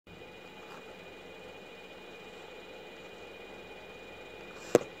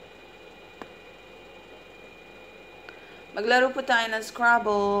Maglaro po tayo ng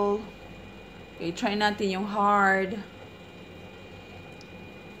Scrabble. Okay, try natin yung hard.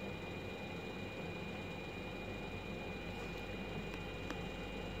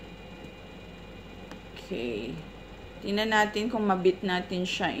 Okay. Tingnan natin kung mabit natin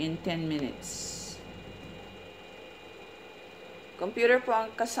siya in 10 minutes. Computer po ang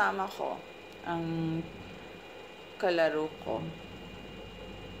kasama ko. Ang kalaro ko.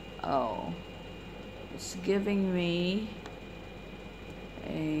 Oh. It's giving me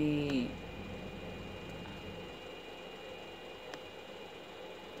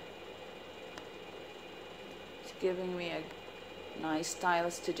a nice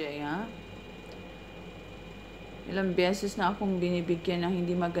tiles today, huh? Ilang beses na akong binibigyan ng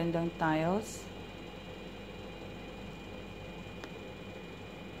hindi magandang tiles.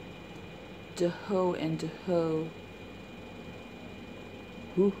 Deho and Deho.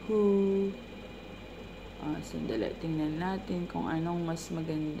 Hoo-hoo. Sandali. Tingnan natin kung anong mas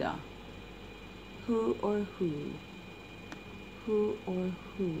maganda. Who or who? Who or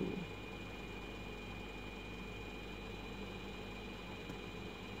who?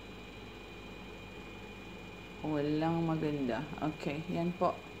 Walang maganda. Okay, yan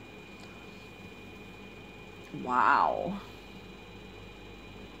po. Wow!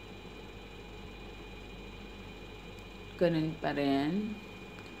 Ganun pa rin.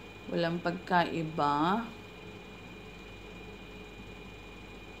 Walang pagkaiba.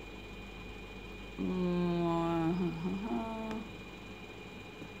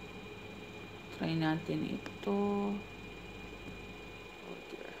 Try natin ito. Oh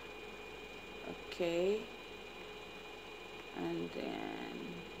dear. Okay. And then,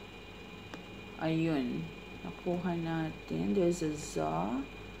 ayun. Nakuha natin. There's a za.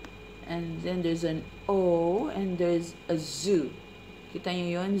 And then there's an O. And there's a zoo. Kita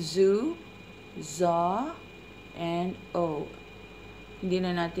nyo yun? Zoo, za, and O. Hindi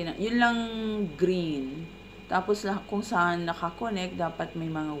na natin, yun lang green. Tapos kung saan nakakonect, dapat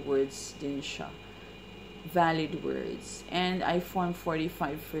may mga words din siya. Valid words. And I formed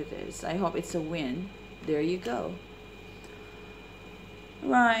 45 for this. I hope it's a win. There you go.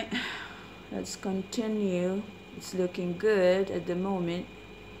 Right. Let's continue. It's looking good at the moment.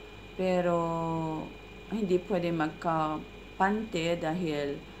 Pero, hindi pwede magka-pante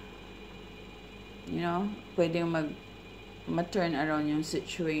dahil, you know, pwedeng ma-turn around yung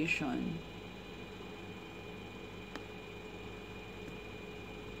situation.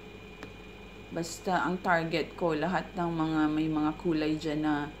 Basta ang target ko, lahat ng may mga kulay dyan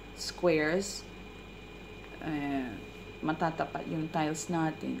na squares, matatapat yung tiles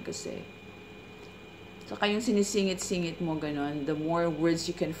natin kasi saka yung sinisingit-singit mo ganon, the more words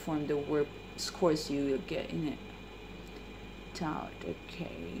you can form, the more scores you will get in it. Tout.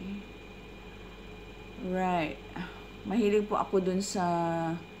 Okay. Right. Mahilig po ako dun sa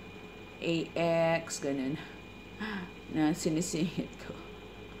AX, ganun, na sinisingit ko.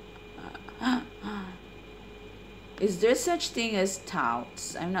 Is there such thing as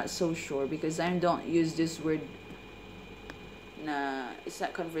touts? I'm not so sure because I don't use this word na it's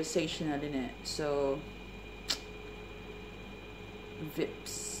not conversational in it. So,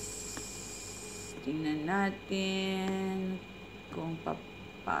 Vips. Tingnan natin kung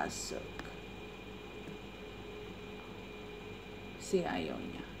papasok. Si ayaw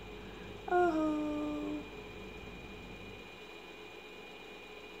niya. Oh.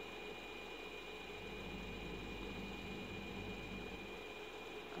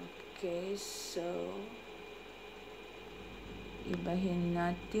 Okay, so ibahin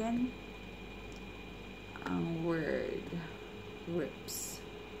natin ang word rips.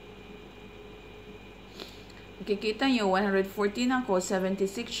 Kikita nyo 114 ako,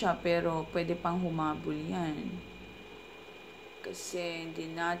 76 siya, pero pwede pang humabol yan kasi hindi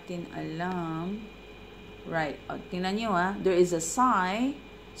natin alam. Right, tingnan nyo there is a sign,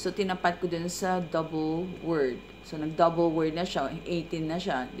 so tinapat ko dun sa double word. So, nag-double word na siya. 18 na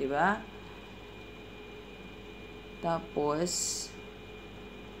siya. Diba? Tapos,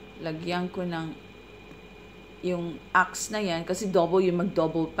 lagyan ko ng yung axe na yan. Kasi double, yung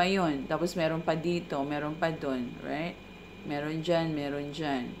mag-double pa yon. Tapos, meron pa dito. Meron pa dun. Right? Meron dyan. Meron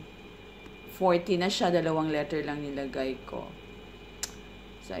dyan. 40 na siya. 2 letter lang nilagay ko.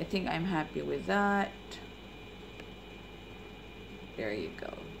 So, I think I'm happy with that. There you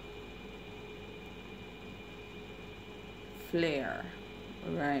go. Flare.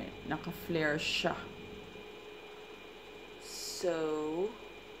 Right. Naka-flare siya. So,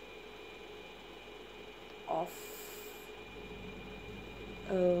 off.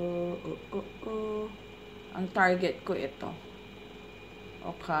 Ang target ko ito.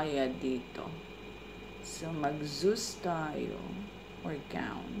 O kaya dito. So, mag-zoos tayo. Or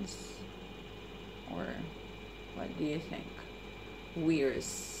gowns. Or, what do you think?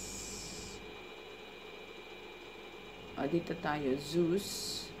 Wears. O, dito tayo.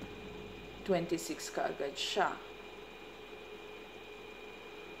 Zoos. 26 kaagad siya.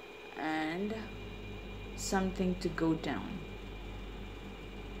 And, something to go down.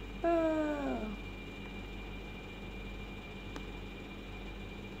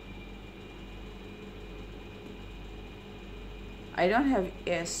 I don't have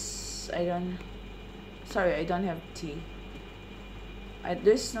S. I don't have T.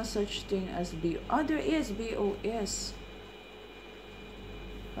 There's no such thing as B. Oh, there is BOS.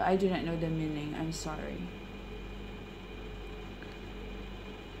 But I do not know the meaning. I'm sorry.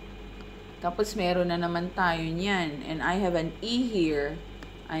 Tapos meron na naman tayo niyan. And I have an E here.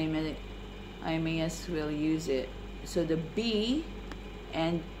 I may as well use it. So the B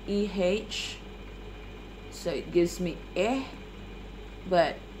and EH. So it gives me eh.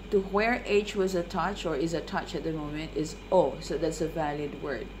 But to where H was attached or is attached at the moment is O. So that's a valid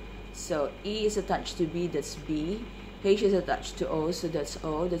word. So E is attached to B, that's B. H is attached to O, so that's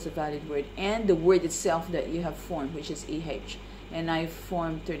O, that's a valid word. And the word itself that you have formed, which is EH. And I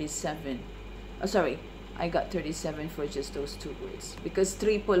formed 37. Oh, sorry. I got 37 for just those two words. Because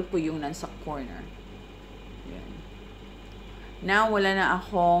triple po yung nasa corner. Yan. Now, wala na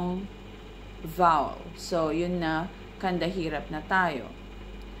akong vowel. So, yun na. Kanda hirap na tayo.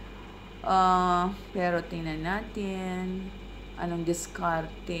 Pero tingnan natin anong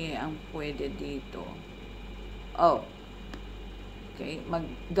diskarte ang pwede dito. Oh. Okay. Mag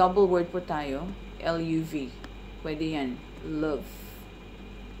double word po tayo. LUV. Pwede yan. Love.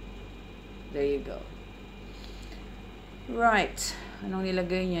 There you go. Right. Anong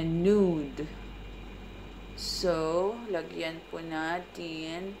nilagay niya? Nude. So, lagyan po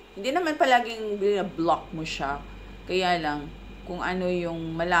natin. Hindi naman palaging block mo siya. Kaya lang, kung ano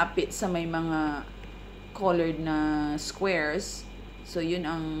yung malapit sa may mga colored na squares, so yun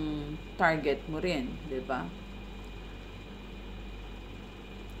ang target mo rin, diba?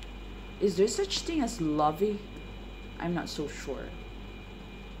 Is there such thing as lovey? I'm not so sure.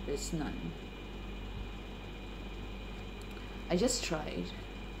 There's none. I just tried.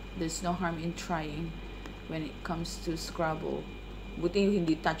 There's no harm in trying when it comes to Scrabble. Buti yung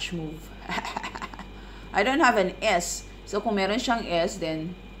hindi touch move. I don't have an S. So, kung meron siyang S,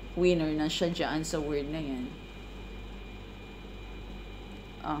 then winner na siya dyan sa word na yan.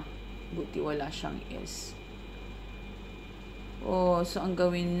 Buti wala siyang S. Oh, so ang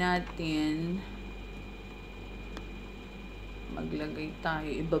gawin natin, maglagay tayo,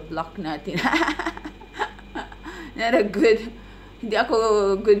 iba-block natin. Not a good, hindi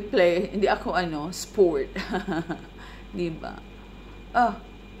ako good play, hindi ako sport. Diba?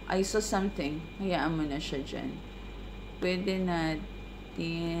 I saw something. Hayaan mo na siya dyan. Pwede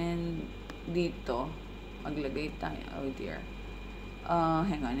natin dito maglagay tayo. Oh dear.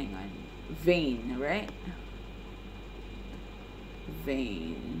 Hang on. Vein, right?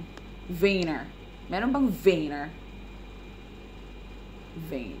 Vein. Veiner. Meron bang veiner?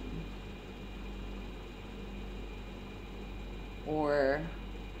 Vein. Or,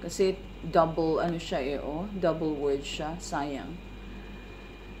 kasi double, siya double word siya. Sayang.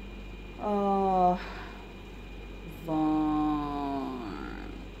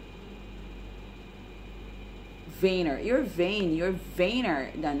 Vainer. You're vain. You're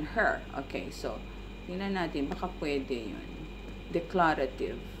vainer than her. Okay, so, tingnan natin. Baka pwede yun.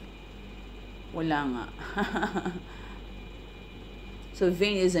 Declarative. Wala nga. So,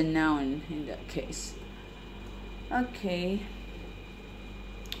 vain is a noun in that case. Okay.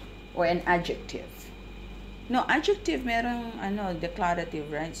 Or an adjective. No, adjective merong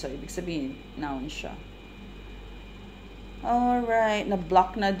declarative, right? So, ibig sabihin, noun siya. Alright,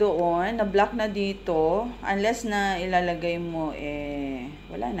 na-block na doon. Na-block na dito. Unless na ilalagay mo,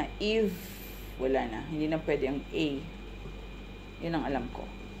 wala na. If, wala na. Hindi na pwede ang A. Yun ang alam ko.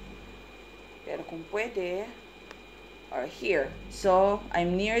 Pero kung pwede, or here. So,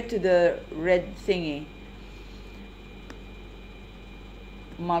 I'm near to the red thingy.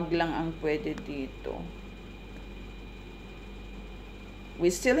 Mag lang ang pwede dito. We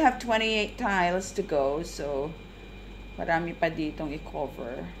still have 28 tiles to go, so marami pa ditong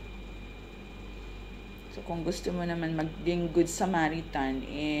i-cover. So, kung gusto mo naman maging good Samaritan,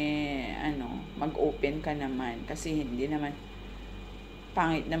 mag-open ka naman. Kasi hindi naman,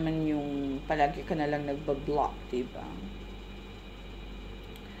 pangit naman yung palagi ka na lang nagbablock, diba?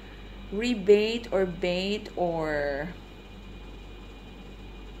 Rebate or bait or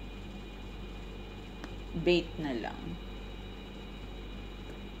bait na lang.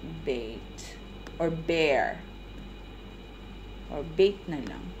 Bait or bear. Or bait na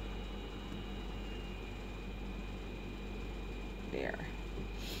lang. There.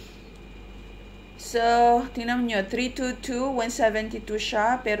 So, tingnan nyo, 322, 172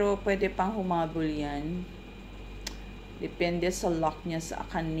 siya, pero pwede pang humabol yan. Depende sa luck niya sa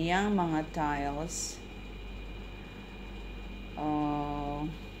kaniyang mga tiles.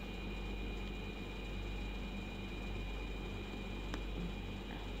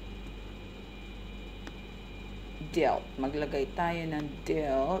 Dealt. Maglagay tayo ng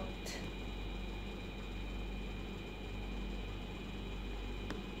dealt.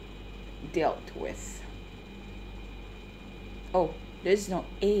 Dealt with. Oh, there's no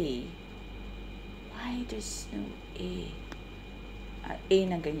A. Why there's no A? A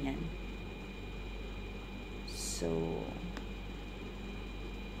na ganyan. So,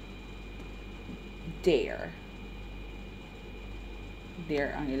 there.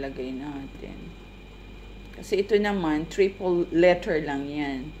 There ang ilagay natin. Kasi ito naman, triple letter lang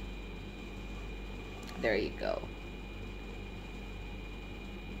yan. There you go.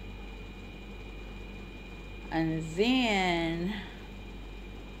 And then,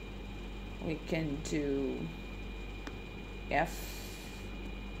 we can do F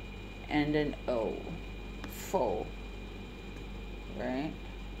and an O. Fo. Right?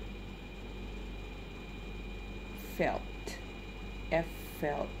 Felt. F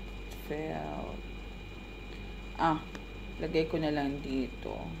felt. Felt. Lagay ko na lang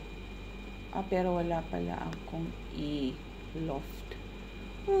dito. Pero wala pala akong E. Loft.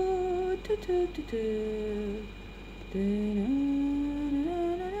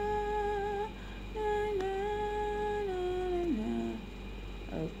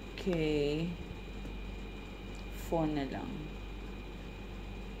 Okay. Phone na lang.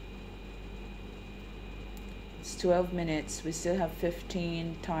 It's 12 minutes. We still have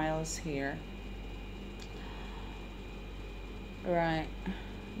 15 tiles here. Right.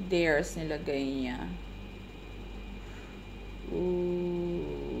 There's nilagay niya.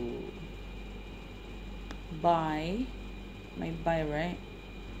 Ooh. Buy. May buy, right?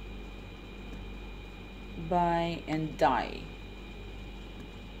 Buy and die.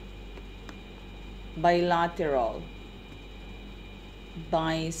 Bilateral.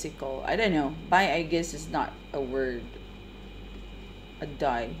 Bicycle. I don't know. Buy, I guess, is not a word. A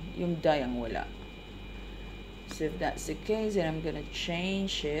die. Yung die ang wala. So if that's the case, then I'm gonna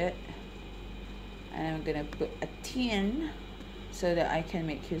change it. And I'm gonna put a 10 so that I can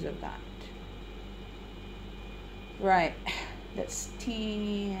make use of that. Right. That's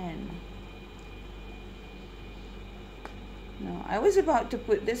 10. No, I was about to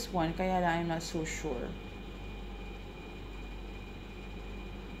put this one, kaya I'm not so sure.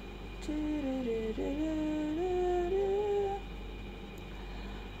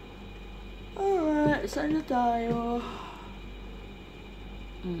 Alright, saan na tayo?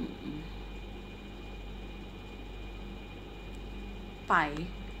 Pie.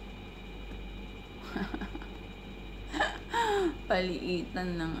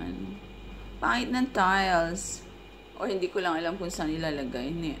 Paliitan ng ano. Pangit ng tiles. O hindi ko lang alam kung saan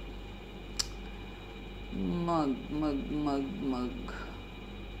ilalagay. Hindi. Mug.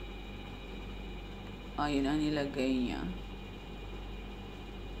 Ayun ang nilagay niya.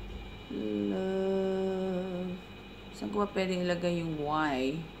 Love. Saan ko ba pwede ilagay yung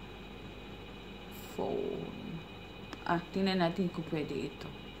Y? Phone. Tingnan natin kung pwede ito.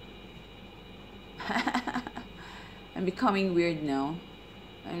 I'm becoming weird now.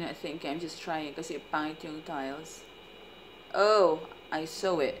 I'm not thinking. I'm just trying kasi pangit yung tiles. Oh, I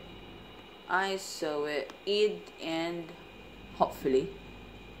saw it. Id and hopefully.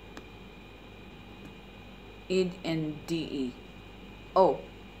 Id and DE. Oh,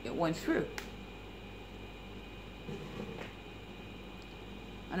 it went through.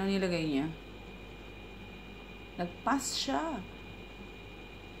 Ano nilagay niya? Nagpass siya.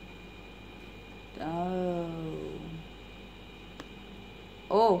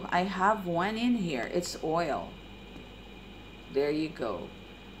 Oh, I have one in here. It's oil. There you go.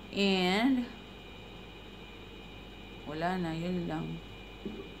 And wala na, yun lang.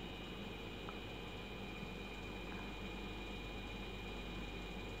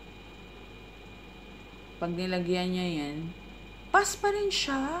 Pag nilagyan niya yan, pass pa rin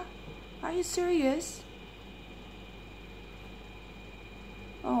siya. Are you serious?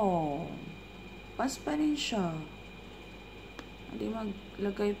 Oh, pass pa rin siya. Hindi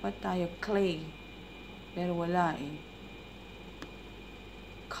maglagay pa tayo clay. Pero wala eh.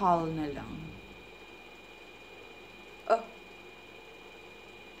 Cal na lang. Oh.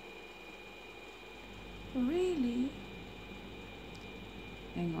 Really?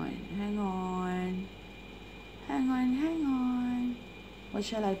 Hang on, hang on. Hang on, hang on. What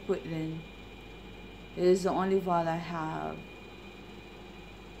shall I put in? It is the only vowel I have.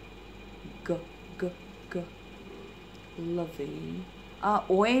 G, g, g. Lovely.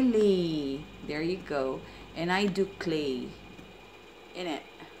 Oily. There you go. And I do clay. In it.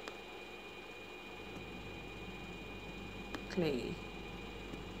 Clay.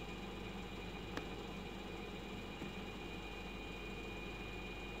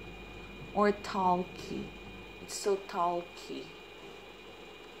 Or talky. It's so talky.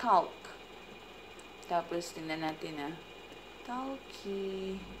 Talk. Tapos tingnan natin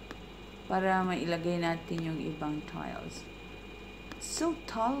talky. Para mailagay natin yung ibang tiles. So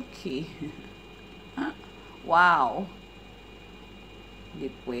talky. Wow. Hindi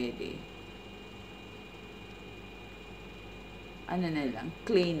pwede. Ano na lang?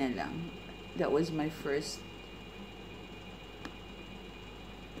 Clay na lang. That was my first.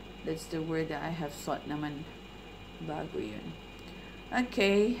 That's the word that I have thought naman bago yun.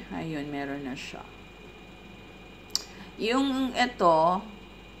 Okay. Ayun, meron na siya. Yung ito,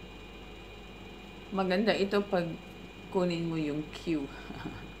 maganda ito pag kunin mo yung Q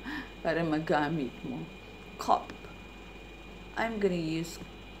para magamit mo. Cup. I'm gonna use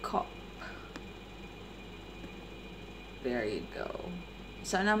cup. There you go.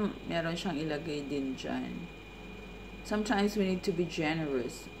 Sana meron siyang ilagay din dyan. Sometimes we need to be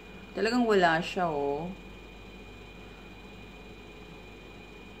generous. Talagang wala siya, oh.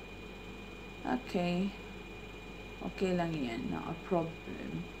 Okay. Okay lang yan. Not a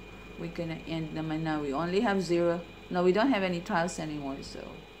problem. We're gonna end naman now. We only have 0. No, we don't have any tiles anymore, so.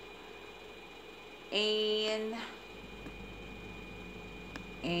 And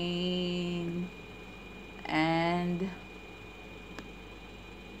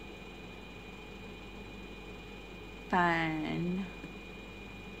pant,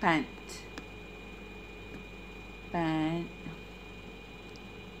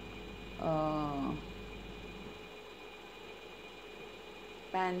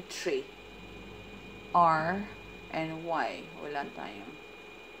 pantry, R and Y. Wala tayo.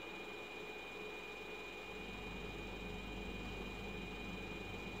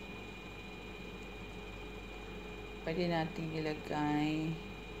 Pwede natin ilagay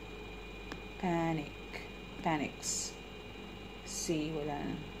panics. C, wala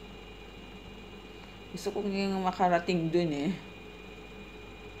na. Gusto ko yung makarating dun eh.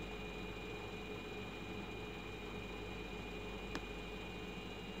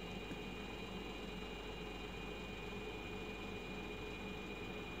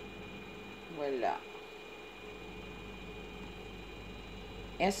 Wala.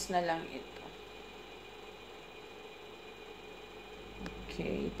 S na lang ito.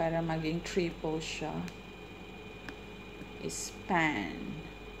 Okay, para maging triple siya. Span.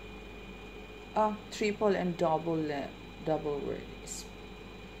 Triple and double word.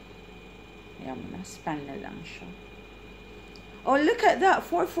 Yan na, span na lang siya. Oh, look at that.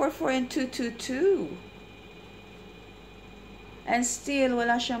 444 and 222. And still,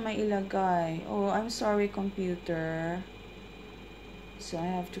 wala siyang mailagay. Oh, I'm sorry, computer. So, I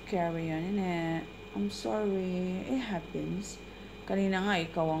have to carry on in it. I'm sorry. It happens. Kanina nga,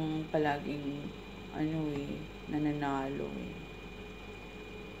 ikaw ang palaging, nananalo eh.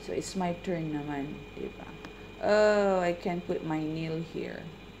 So, it's my turn naman, diba? Oh, I can put my nail here.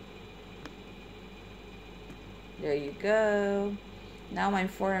 There you go. Now, I'm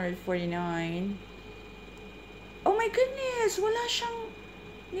 449. Oh my goodness! Wala siyang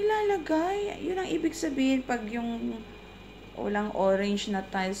nilalagay. Yun ang ibig sabihin pag yung walang orange na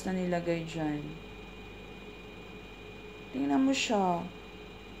tiles na nilagay dyan. Tingnan mo siya.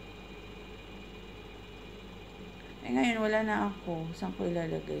 Ngayon, wala na ako. Saan ko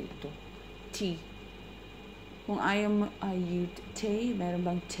ilalagay ito? T. Kung ayaw mo, T? Meron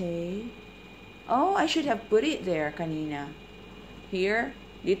bang T? Oh, I should have put it there kanina. Here.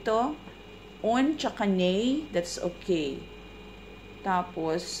 Dito. On, tsaka nay. That's okay.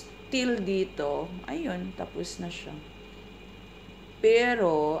 Tapos, till dito. Ayun, tapos na siya.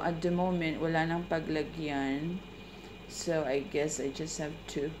 Pero, at the moment, wala nang paglagyan. So, I guess I just have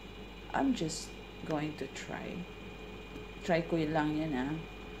to, I'm just going to try. Try ko lang yan,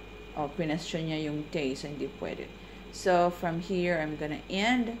 Oh, question niya yung T, so hindi pwede. So, from here, I'm gonna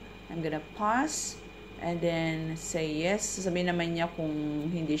end. I'm gonna pause. And then, say yes. Sabihin naman niya kung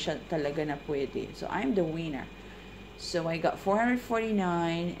hindi siya talaga na pwede. So, I'm the winner. So, I got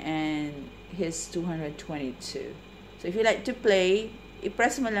 449 and his 222. So, if you like to play,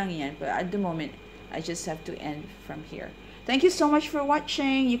 i-press mo lang yan. But at the moment, I just have to end from here. Thank you so much for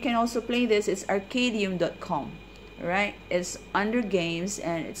watching. You can also play this. It's arcadium.com. Right? It's under games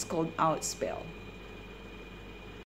and it's called Outspell.